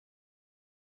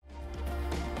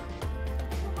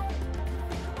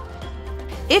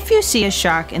If you see a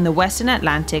shark in the Western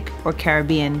Atlantic or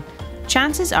Caribbean,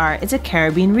 chances are it's a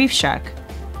Caribbean reef shark.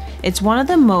 It's one of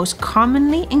the most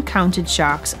commonly encountered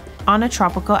sharks on a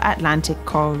tropical Atlantic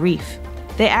coral reef.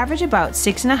 They average about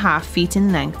 6.5 feet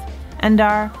in length and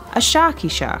are a sharky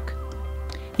shark.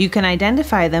 You can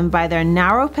identify them by their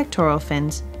narrow pectoral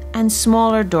fins and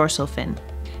smaller dorsal fin.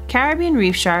 Caribbean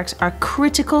reef sharks are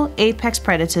critical apex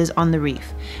predators on the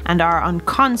reef and are on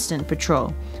constant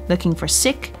patrol, looking for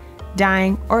sick,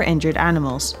 dying, or injured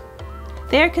animals.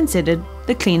 They are considered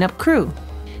the cleanup crew.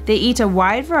 They eat a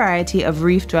wide variety of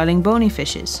reef-dwelling bony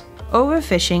fishes.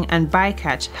 Overfishing and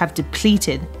bycatch have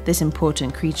depleted this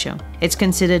important creature. It's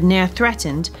considered near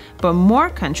threatened, but more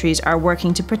countries are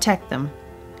working to protect them.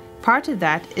 Part of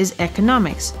that is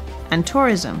economics and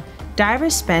tourism.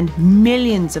 Divers spend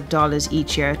millions of dollars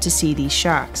each year to see these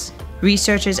sharks.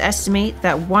 Researchers estimate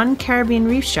that one Caribbean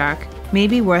reef shark may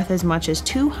be worth as much as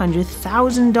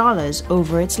 $200,000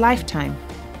 over its lifetime,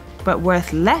 but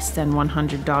worth less than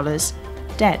 $100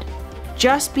 dead.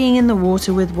 Just being in the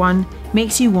water with one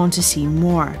makes you want to see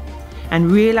more, and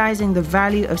realizing the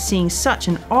value of seeing such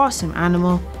an awesome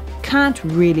animal can't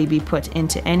really be put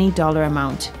into any dollar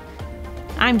amount.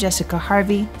 I'm Jessica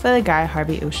Harvey for the Guy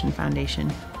Harvey Ocean Foundation.